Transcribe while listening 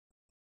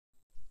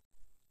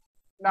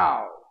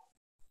Now,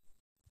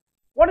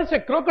 what is a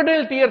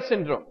crocodile tear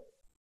syndrome?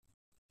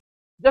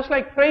 Just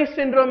like Frey's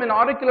syndrome in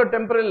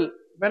auriculotemporal,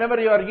 whenever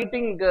you are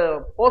eating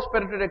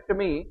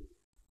post-parotidoectomy,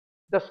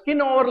 the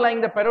skin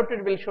overlying the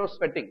parotid will show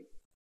sweating.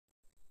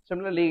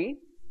 Similarly,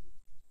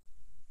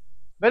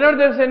 whenever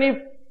there is any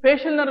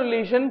facial nerve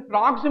lesion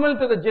proximal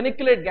to the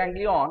geniculate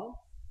ganglion,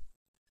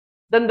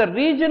 then the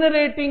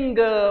regenerating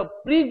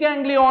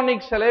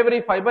preganglionic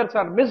salivary fibers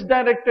are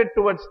misdirected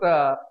towards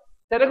the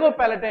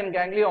prerygopalatine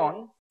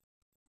ganglion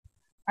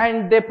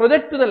and they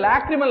project to the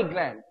lacrimal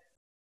gland,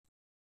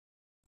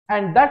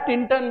 and that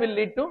in turn will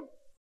lead to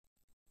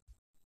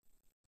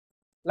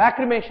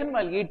lacrimation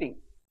while eating,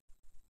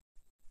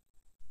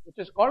 which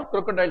is called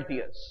crocodile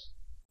tears.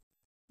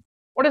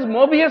 What is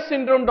Mobius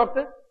syndrome,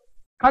 doctor?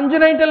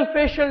 Congenital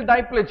facial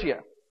diplegia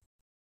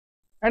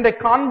and a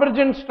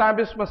convergent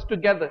strabismus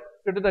together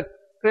due to the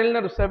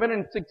cranial nerve 7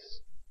 and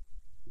 6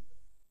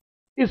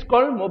 is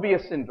called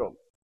Mobius syndrome.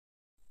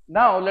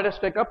 Now let us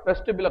take up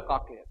vestibular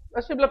cochlear.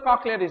 Vestibular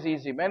cochlear is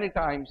easy. Many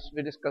times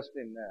we discussed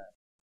in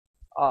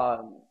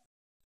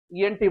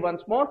ENT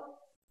once more.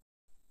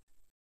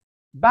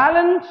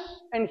 Balance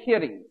and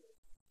hearing.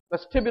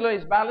 Vestibular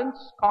is balance,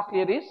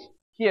 cochlear is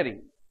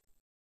hearing.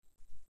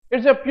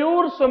 It's a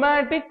pure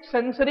somatic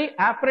sensory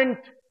afferent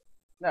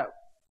nerve.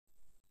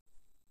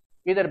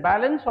 Either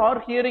balance or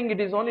hearing, it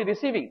is only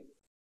receiving.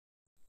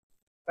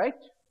 Right?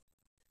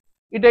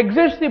 It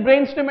exits the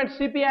brainstem at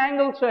CP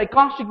angle, so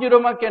acoustic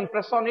neuroma can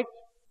press on it.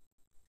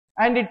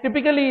 And it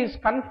typically is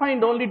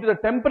confined only to the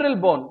temporal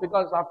bone,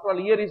 because after all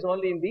ear is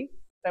only in the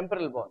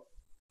temporal bone.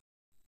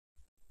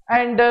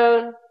 And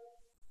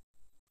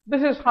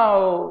this is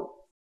how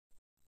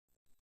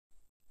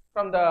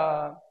from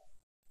the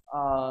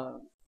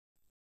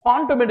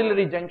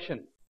pontomedullary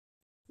junction,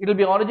 it will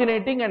be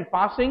originating and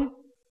passing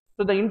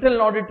to the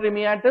internal auditory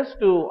meatus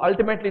to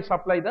ultimately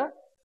supply the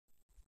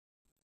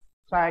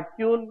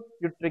saccule,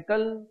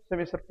 utricle,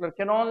 semicircular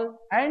canal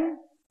and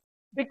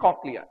the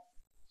cochlea.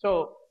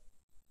 So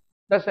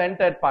that's the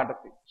entire part of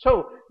it.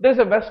 So there is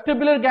a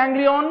vestibular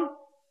ganglion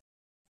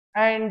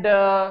and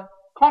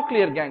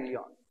cochlear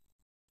ganglion.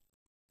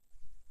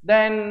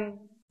 Then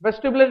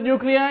vestibular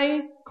nuclei,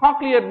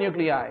 cochlear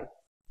nuclei.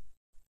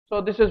 So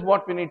this is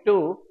what we need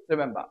to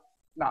remember.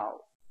 Now,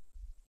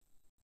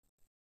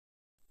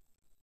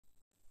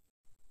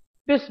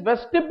 this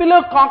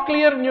vestibular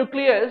cochlear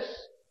nucleus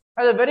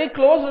has a very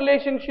close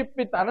relationship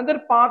with another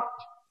part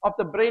of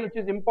the brain which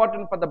is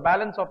important for the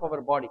balance of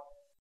our body,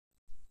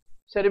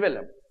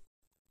 cerebellum.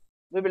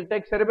 We will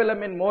take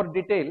cerebellum in more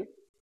detail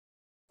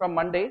from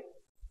Monday.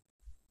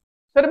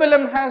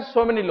 Cerebellum has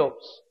so many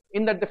lobes,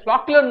 in that the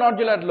floccular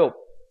nodular lobe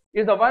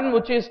is the one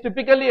which is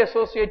typically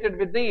associated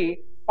with the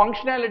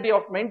functionality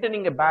of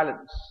maintaining a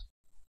balance.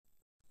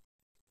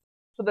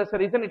 So that's the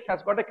reason it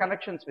has got a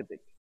connections with it.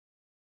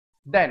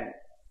 Then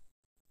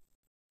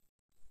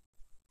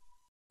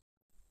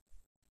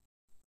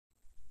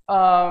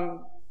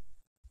from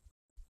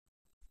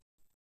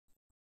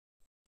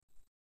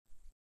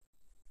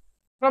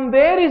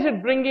where is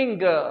it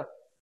bringing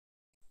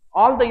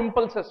all the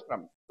impulses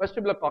from?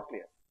 Vestibular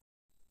cochlear.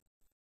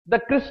 The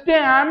cristae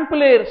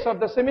ampullaires of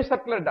the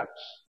semicircular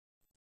ducts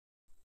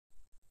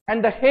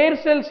and the hair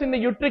cells in the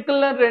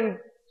utricular and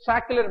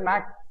saccular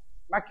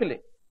maculae.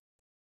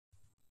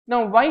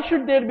 Now, why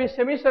should there be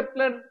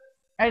semicircular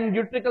and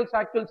utricle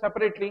saccule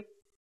separately?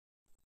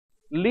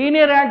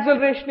 Linear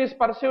acceleration is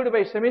perceived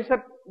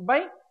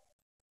by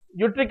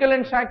utricle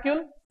and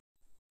saccule.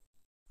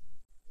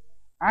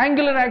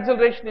 Angular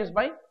acceleration is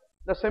by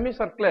the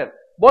semicircular.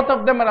 Both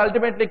of them are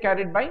ultimately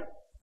carried by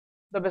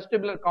the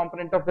vestibular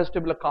component of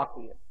vestibular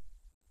cochlear.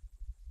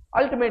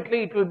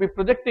 Ultimately, it will be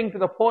projecting to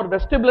the 4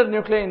 vestibular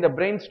nuclei in the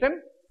brainstem,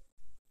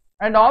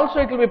 and also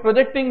it will be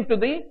projecting to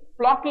the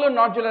floccular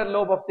nodular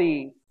lobe of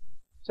the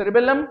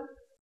cerebellum,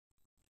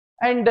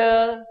 and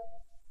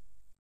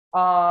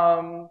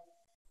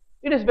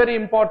it is very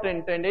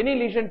important, and any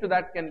lesion to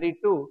that can lead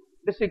to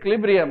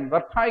disequilibrium,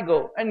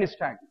 vertigo and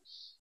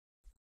nystagmus.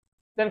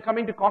 Then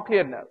coming to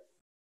cochlear nerve,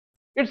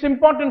 it's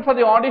important for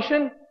the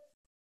audition,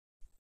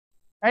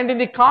 and in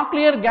the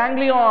cochlear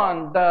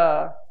ganglion,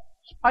 the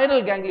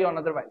spiral ganglion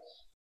otherwise,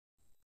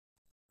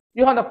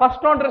 you have the first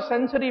order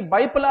sensory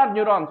bipolar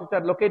neurons which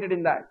are located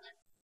in that,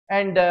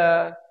 and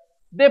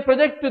they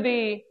project to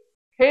the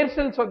hair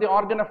cells of the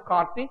organ of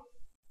Carty,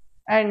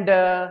 and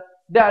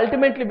they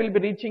ultimately will be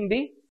reaching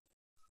the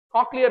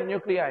cochlear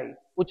nuclei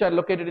which are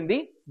located in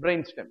the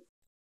brainstem.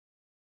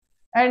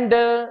 And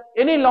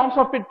any loss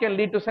of it can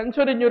lead to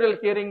sensorineural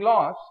hearing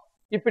loss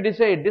if it is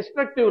a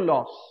destructive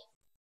loss.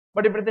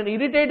 But if it is an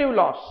irritative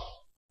loss,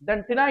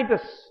 then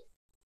tinnitus,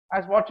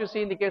 as what you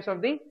see in the case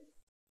of the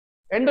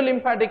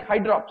endolymphatic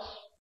hydrops,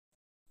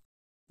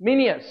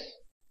 meatus.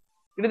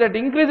 It is that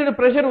increased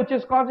pressure which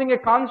is causing a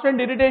constant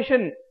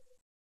irritation,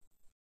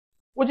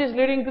 which is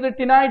leading to the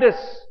tinnitus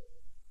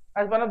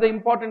as one of the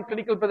important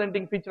clinical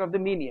presenting feature of the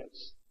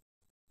meatus.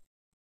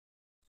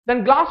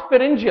 Then glass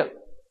pharyngeal.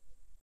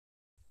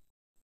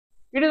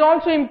 It is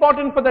also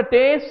important for the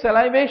taste,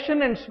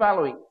 salivation and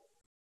swallowing.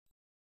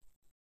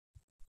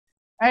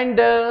 And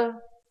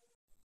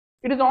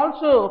it is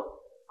also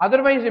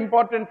otherwise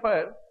important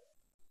for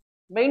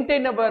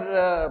maintain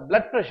our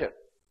blood pressure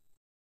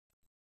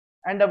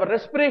and our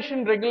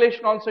respiration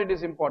regulation also it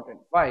is important.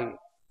 Why?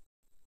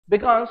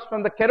 Because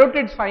from the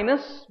carotid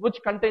sinus which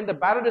contain the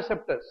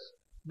baroreceptors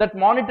that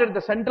monitor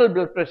the central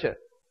blood pressure,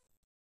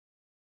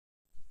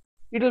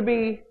 it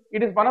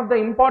is one of the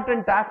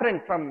important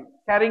afferent from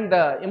carrying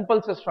the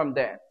impulses from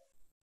there.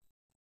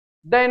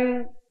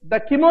 Then the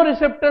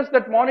chemoreceptors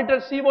that monitor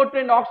CO2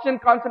 and oxygen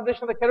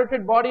concentration of the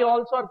carotid body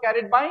also are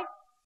carried by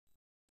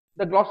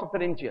the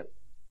glossopharyngeal.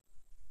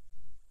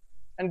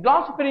 And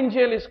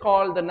glossopharyngeal is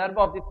called the nerve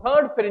of the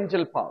third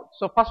pharyngeal pouch.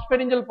 So first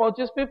pharyngeal pouch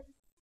is 5th,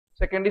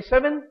 second is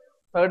 7th,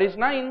 third is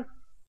 9th,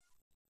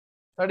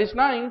 and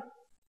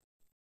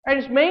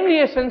it's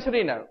mainly a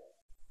sensory nerve.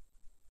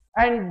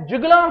 And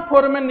jugular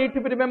foramen need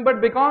to be remembered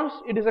because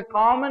it is a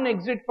common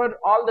exit for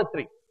all the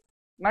three,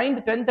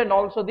 9th, 10th and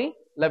also the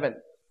 11th.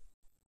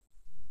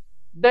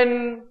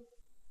 Then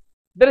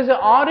there is an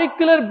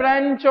auricular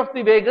branch of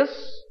the vagus.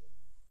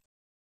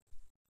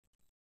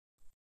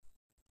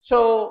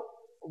 So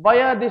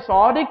via this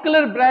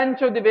auricular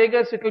branch of the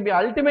vagus, it will be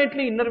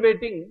ultimately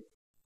innervating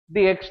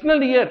the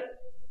external ear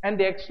and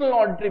the external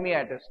auditory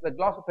meatus, the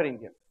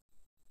glossopharyngeal.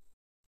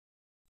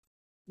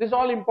 This is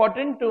all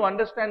important to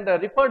understand the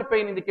referred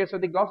pain in the case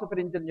of the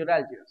glossopharyngeal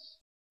neuralgias.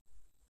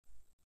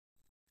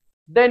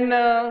 Then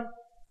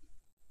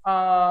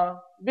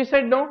we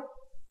said no.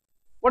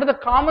 What is the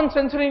common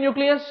sensory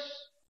nucleus?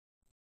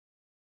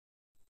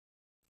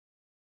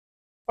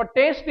 For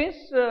taste is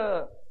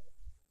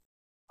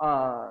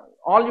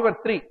all your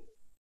three,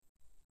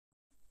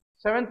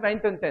 7th,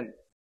 9th and 10th,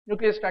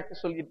 nucleus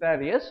tractus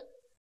solitarius.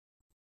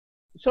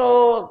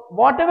 So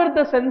whatever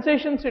the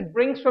sensations it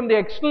brings from the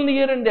external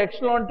ear and the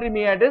external auditory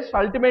meatus,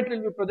 ultimately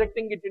will be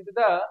projecting it into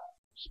the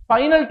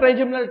spinal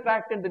trigeminal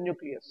tract and the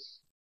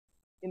nucleus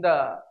in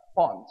the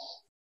pons.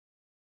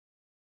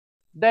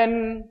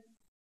 Then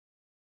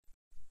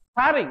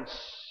pharynx.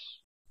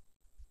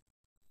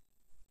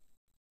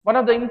 One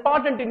of the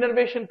important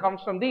innervation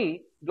comes from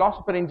the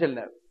glossopharyngeal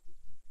nerve.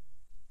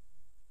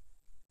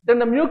 Then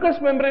the mucous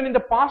membrane in the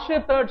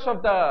posterior thirds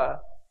of the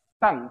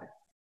tongue,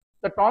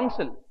 the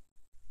tonsil,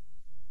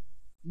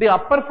 the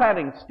upper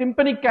pharynx,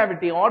 tympanic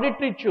cavity,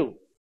 auditory tube.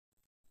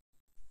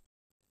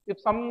 If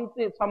some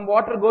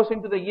water goes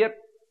into the ear,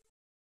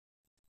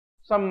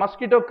 some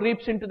mosquito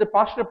creeps into the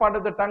posterior part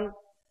of the tongue,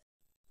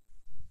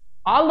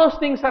 all those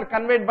things are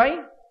conveyed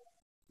by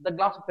the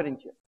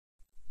glossopharyngeal.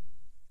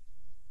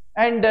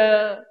 And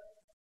the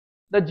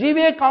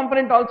GVA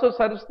component also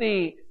serves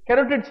the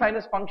carotid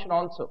sinus function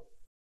also.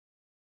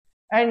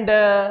 And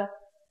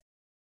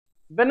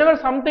whenever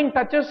something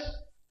touches,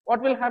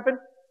 what will happen?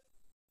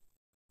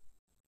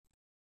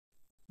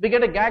 We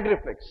get a gag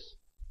reflex,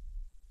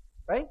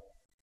 right?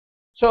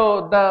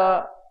 So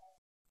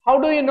how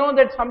do you know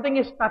that something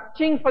is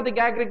touching for the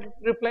gag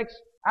reflex?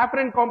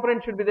 Afferent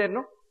component should be there,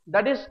 no?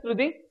 That is through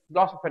the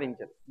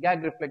glossopharyngeal,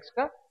 gag reflex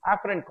ka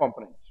afferent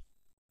component.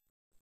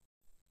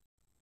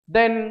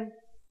 Then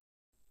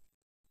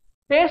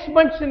taste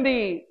buds in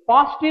the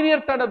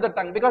posterior third of the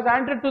tongue, because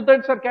anterior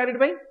 2/3 are carried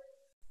by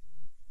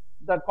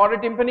the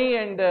chordotympani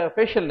and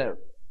facial nerve.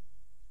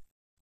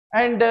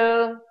 And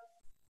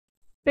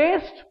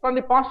taste from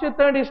the posterior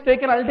third is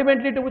taken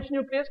ultimately to which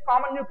nucleus?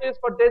 Common nucleus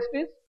for taste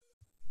is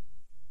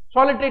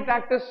solitary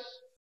tractus,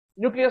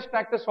 nucleus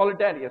tractus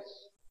solitarius.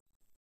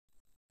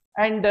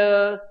 And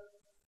there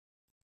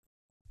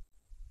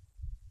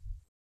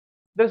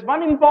is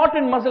one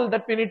important muscle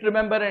that we need to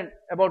remember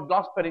about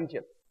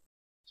glossopharyngeal,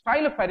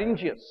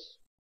 stylopharyngeus.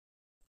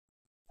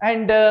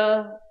 And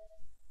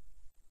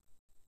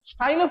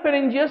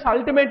stylopharyngeus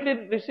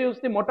ultimately receives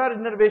the motor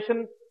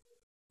innervation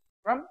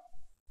from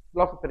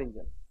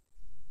glossopharyngeal.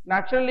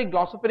 Naturally,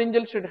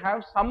 glossopharyngeal should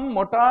have some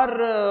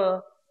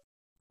motor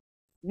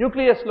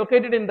nucleus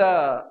located in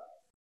the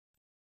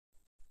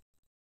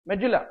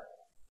medulla.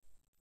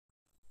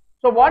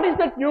 So what is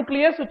that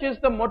nucleus, which is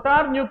the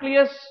motor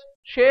nucleus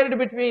shared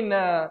between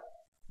the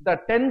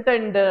 10th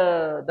and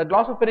the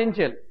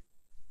glossopharyngeal?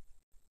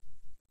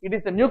 It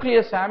is the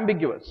nucleus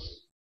ambiguus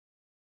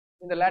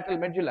in the lateral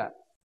medulla,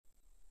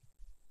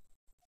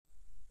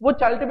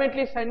 which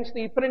ultimately sends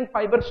the efferent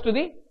fibers to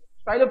the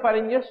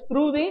stylopharyngeus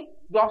through the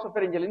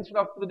glossopharyngeal instead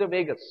of through the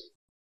vagus.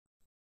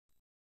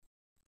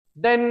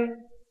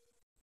 Then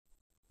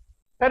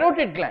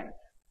parotid gland.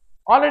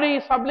 Already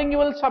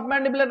sublingual,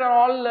 submandibular are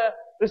all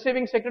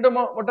receiving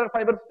secretomotor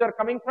fibers which are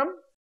coming from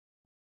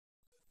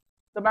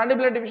the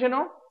mandibular division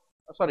of,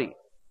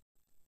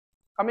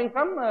 coming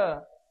from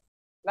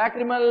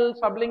lacrimal,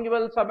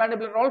 sublingual,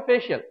 submandibular, all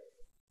facial.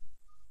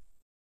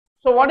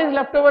 So what is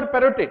left over?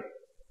 Parotid.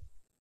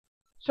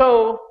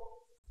 So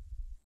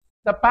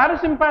the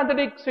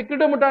parasympathetic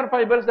secretomotor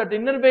fibers that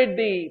innervate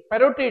the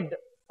parotid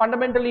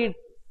fundamentally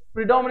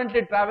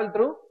predominantly travel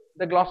through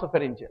the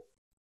glossopharyngeal.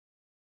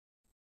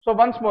 So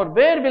once more,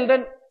 where will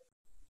then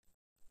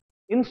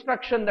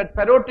instruction that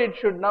parotid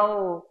should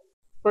now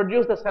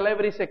produce the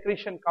salivary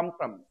secretion come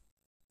from?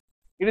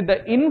 It is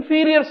the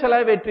inferior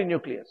salivatory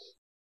nucleus.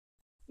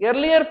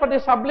 Earlier for the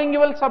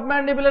sublingual,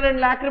 submandibular and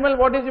lacrimal,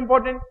 what is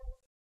important?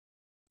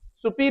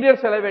 Superior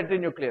salivatory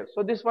nucleus.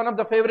 So this is one of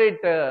the favorite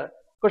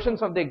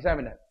questions of the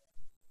examiner.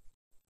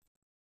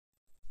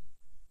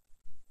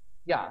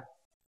 Yeah.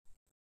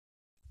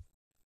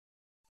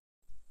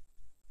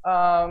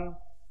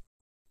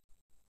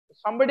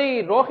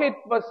 Somebody, Rohit,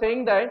 was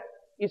saying that,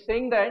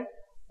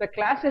 the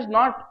class is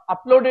not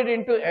uploaded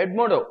into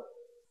Edmodo.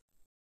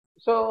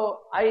 So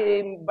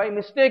I, by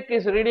mistake,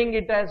 is reading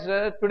it as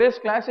today's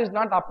class is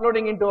not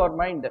uploading into our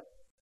mind.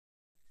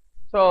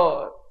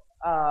 So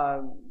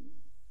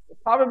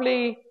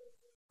probably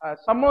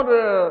some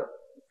more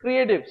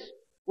creatives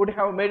would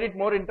have made it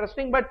more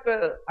interesting, but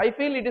I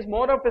feel it is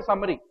more of a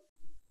summary,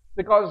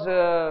 because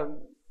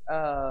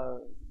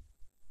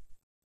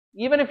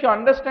even if you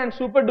understand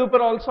super duper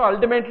also,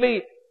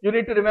 ultimately you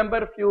need to remember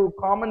a few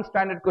common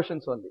standard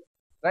questions only,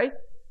 right?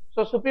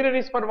 So superior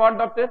is for what,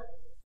 doctor?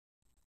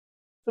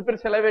 Superior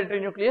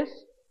salivatory nucleus,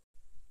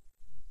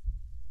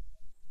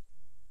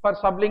 for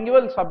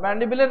sublingual,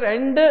 submandibular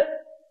and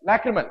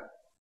lacrimal,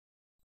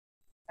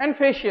 and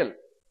facial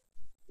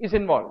is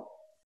involved.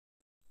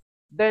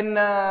 Then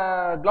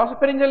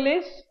glossopharyngeal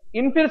is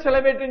inferior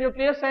salivatory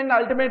nucleus and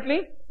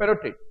ultimately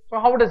parotid. So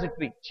how does it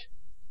reach?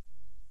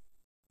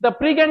 The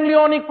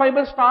preganglionic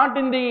fibers start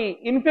in the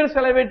inferior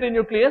salivatory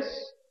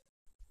nucleus.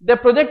 They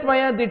project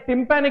via the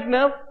tympanic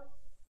nerve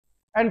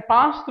and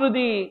pass through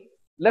the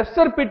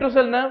lesser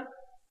petrosal nerve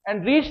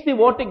and reach the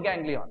otic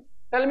ganglion.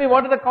 Tell me,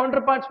 what are the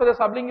counterparts for the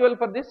sublingual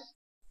for this?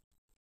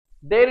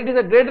 There it is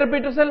a greater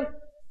petrosal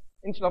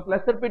instead of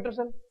lesser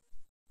petrosal.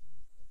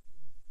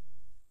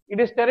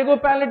 It is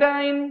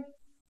prerygopalatine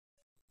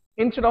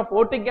instead of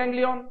otic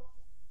ganglion.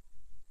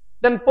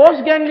 Then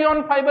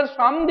postganglion fibers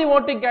from the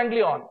otic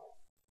ganglion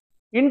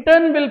in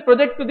turn will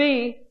project to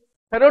the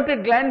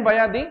parotid gland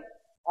via the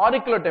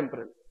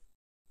auriculotemporal.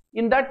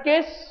 In that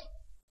case,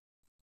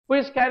 who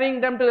is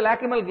carrying them to the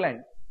lacrimal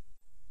gland?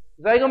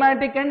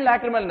 Zygomatic and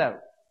lacrimal nerve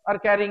are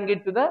carrying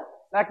it to the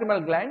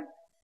lacrimal gland,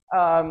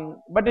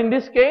 but in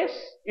this case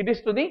it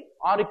is to the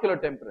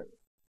auriculotemporal.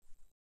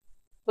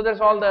 So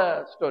that's all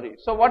the story.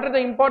 So what are the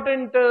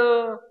important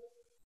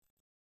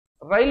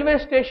railway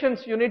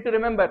stations you need to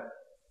remember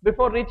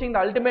before reaching the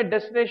ultimate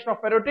destination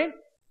of parotid?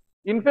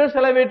 Inferior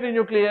salivatory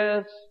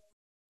nucleus,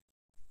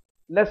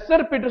 lesser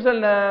petrosal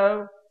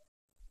nerve,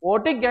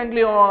 otic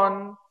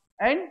ganglion,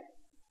 and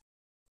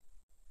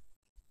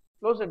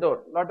close the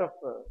door. Lot of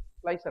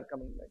flies are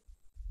coming back.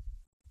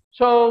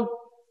 So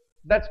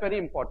that's very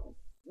important.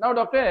 Now,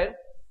 doctor,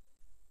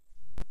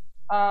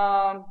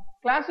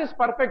 class is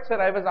perfect,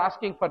 sir. I was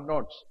asking for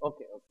notes.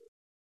 Okay.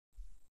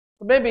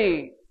 So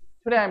maybe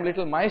today I am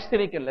little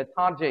myasthenic,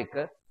 lethargic.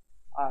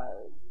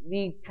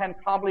 We can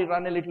probably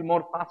run a little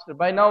more faster.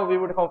 By now we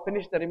would have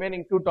finished the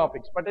remaining two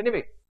topics. But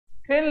anyway,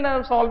 cranial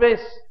nerves always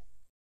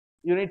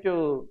you need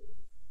to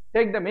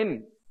take them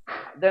in.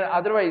 Then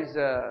otherwise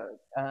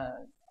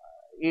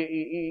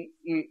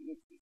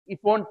it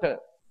won't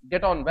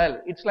get on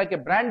well. It's like a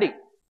brandy.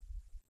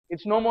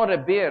 It's no more a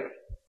beer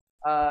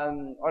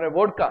or a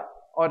vodka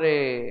or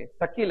a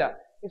tequila.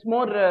 It's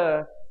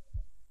more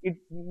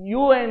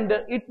you and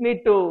it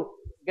need to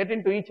get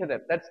into each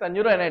other. That's the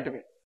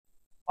neuroanatomy.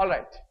 All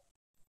right.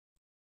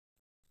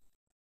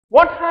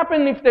 What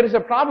happens if there is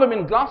a problem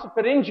in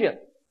glossopharyngeal?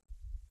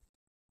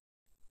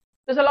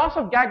 There's a loss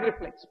of gag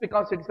reflex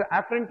because it's the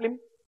afferent limb.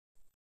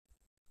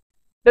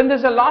 Then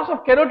there's a loss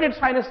of carotid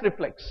sinus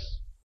reflex.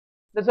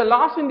 There's a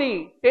loss in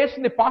the taste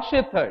in the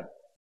posterior third,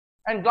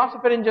 and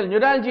glossopharyngeal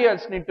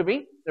neuralgias need to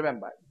be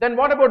remembered. Then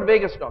what about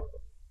vagus, doctor?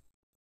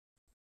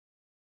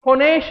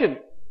 Phonation,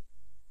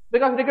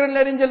 because recurrent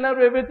laryngeal nerve,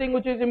 everything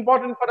which is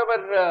important for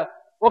our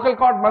vocal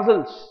cord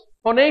muscles.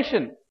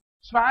 Phonation,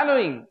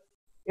 swallowing,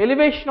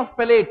 elevation of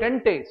palate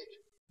and taste,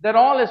 they're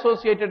all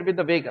associated with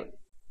the vagal.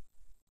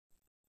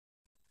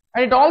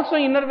 And it also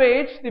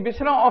innervates the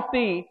viscera of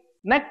the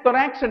neck,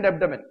 thorax and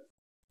abdomen.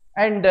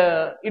 And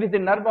it is the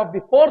nerve of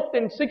the fourth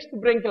and sixth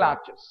branchial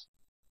arches.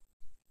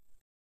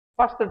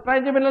 First the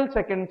trigeminal,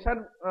 second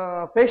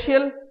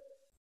facial,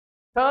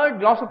 third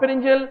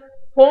glossopharyngeal,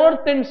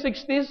 fourth and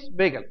sixth is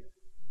vagal.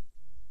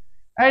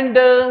 And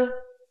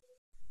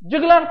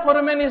jugular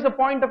foramen is the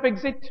point of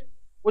exit,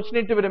 which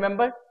need to be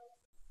remembered.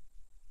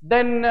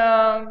 Then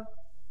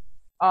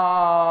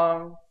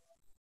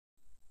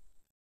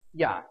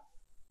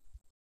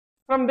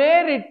from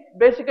where it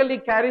basically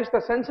carries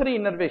the sensory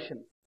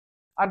innervation.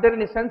 Are there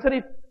any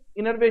sensory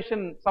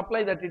innervation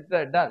supply that it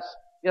does?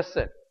 Yes,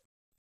 sir.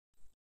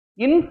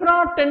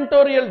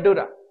 Infratentorial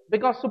dura,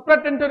 because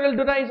supratentorial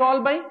dura is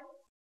all by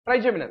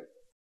trigeminal.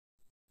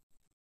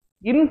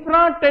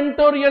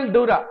 Infratentorial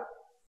dura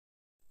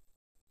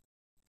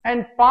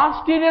and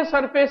posterior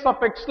surface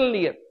of external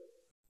ear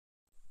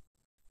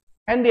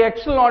and the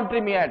external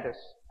auditory meatus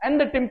and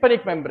the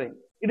tympanic membrane.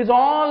 It is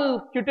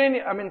all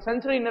cutaneous,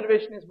 sensory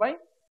innervation is by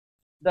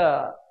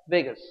the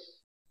vagus.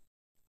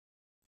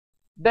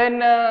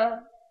 Then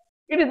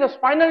it is the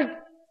spinal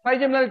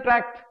trigeminal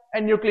tract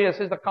and nucleus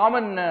is the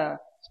common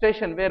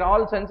station where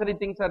all sensory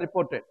things are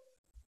reported.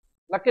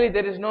 Luckily,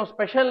 there is no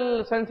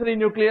special sensory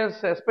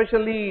nucleus,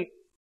 especially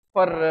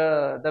for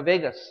the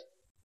vagus.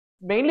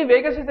 Mainly,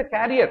 vagus is the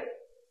carrier.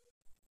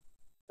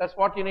 That's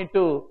what you need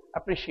to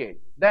appreciate.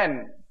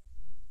 Then,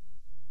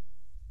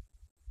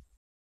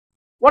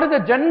 what is the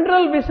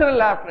general visceral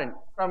afferent?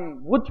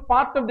 From which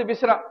part of the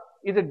viscera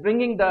is it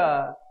bringing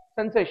the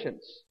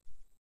sensations?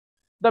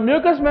 The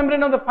mucous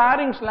membrane of the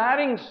pharynx,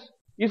 larynx,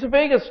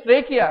 esophagus,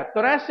 trachea,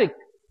 thoracic,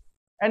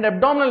 and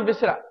abdominal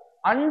viscera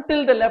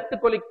until the left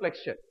colic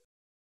flexure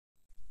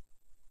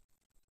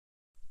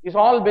is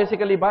all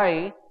basically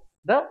by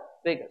the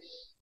vagus.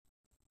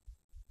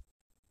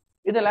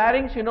 In the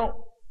larynx, you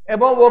know,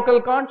 above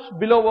vocal cords,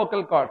 below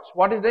vocal cords.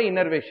 What is the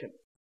innervation?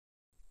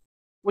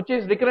 Which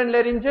is recurrent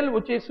laryngeal,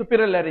 which is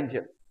superior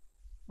laryngeal.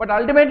 But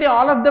ultimately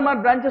all of them are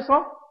branches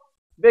of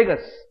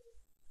vagus.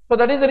 So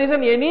that is the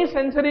reason any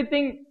sensory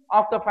thing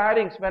of the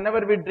pharynx,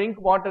 whenever we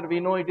drink water, we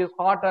know it is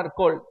hot or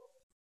cold.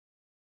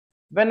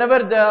 Whenever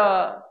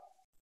the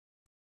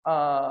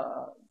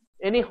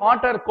any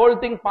hot or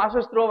cold thing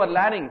passes through our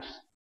larynx,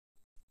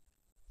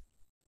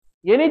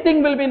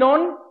 anything will be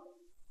known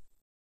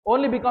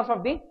only because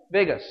of the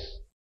vagus.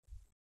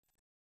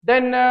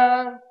 Then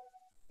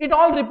it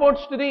all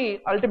reports to the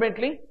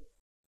ultimately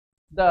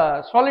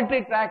the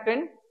solitary tract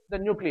and the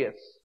nucleus.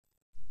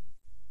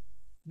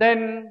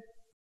 Then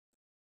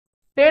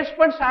taste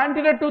buds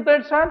anterior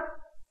 2/3 are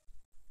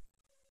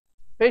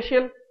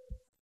facial,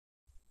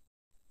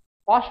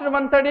 posterior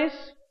 1/3 is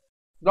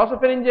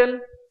glossopharyngeal.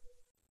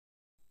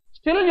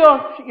 Still,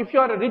 if you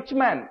are a rich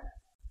man,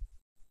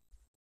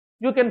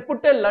 you can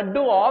put a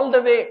laddu all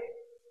the way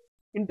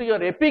into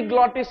your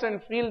epiglottis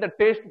and feel the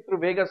taste through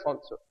vagus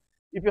also.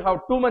 If you have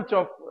too much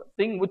of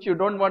thing which you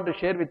don't want to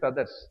share with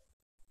others,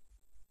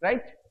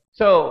 right?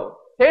 So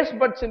taste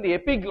buds in the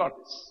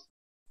epiglottis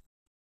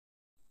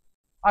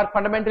are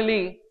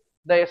fundamentally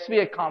the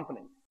SVA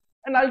component,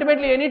 and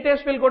ultimately any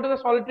taste will go to the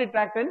solitary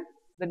tract and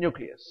the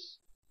nucleus.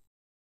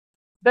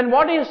 Then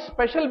what is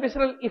special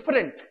visceral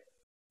efferent?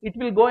 It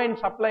will go and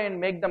supply and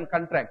make them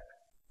contract.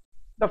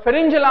 The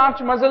pharyngeal arch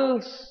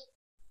muscles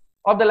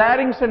of the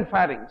larynx and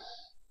pharynx,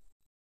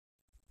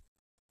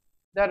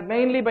 they are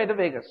mainly by the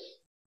vagus,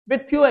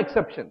 with few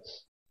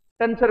exceptions.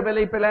 Tensor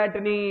belli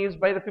palatini is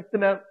by the fifth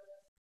nerve,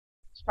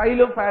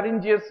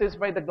 stylopharyngeus is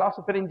by the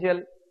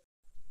glossopharyngeal,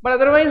 but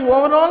otherwise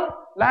overall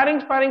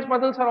larynx pharynx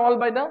muscles are all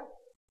by the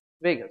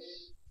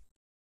vagus.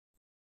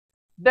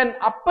 Then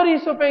upper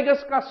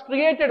esophagus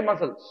striated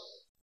muscles,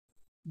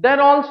 they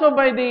are also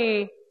by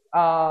the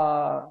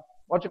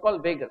what you call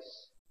vagus,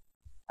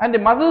 and the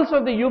muscles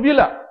of the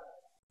uvula.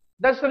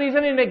 That's the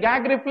reason in a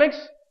gag reflex,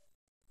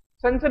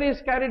 sensory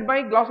is carried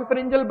by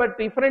glossopharyngeal, but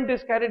efferent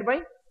is carried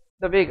by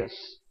the vagus.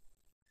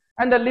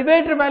 And the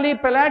levator valley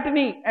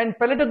palatini and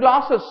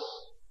palatoglossus,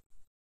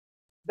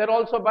 they are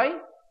also by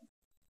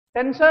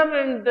tensor,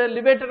 and the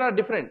levator are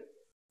different.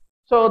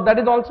 So that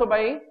is also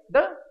by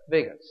the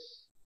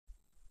vagus.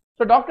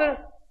 So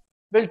doctor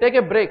will take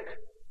a break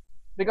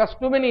because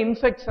too many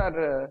insects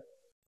are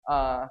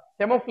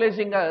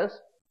camouflaging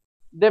us.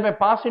 They may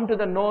pass into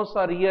the nose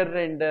or ear,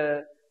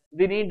 and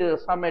we need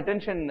some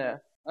attention.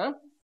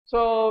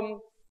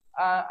 So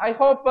I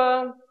hope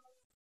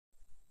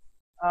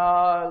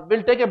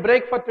we'll take a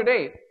break for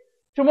today.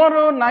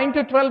 Tomorrow 9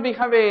 to 12 we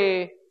have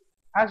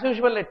as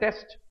usual a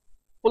test,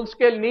 full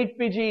scale NEET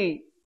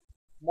PG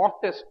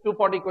mock test,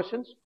 240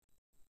 questions.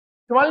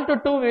 12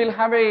 to 2 we will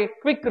have a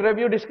quick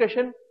review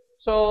discussion.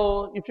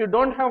 So if you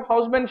don't have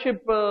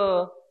housemanship,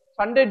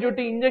 Sunday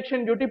duty,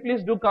 injection duty,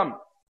 please do come.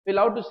 We'll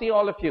love to see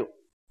all of you.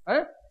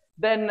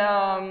 Then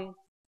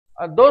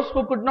those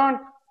who could not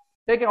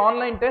take an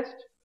online test,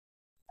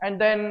 and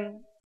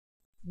then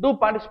do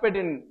participate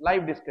in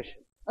live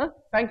discussion.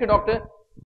 Thank you, doctor.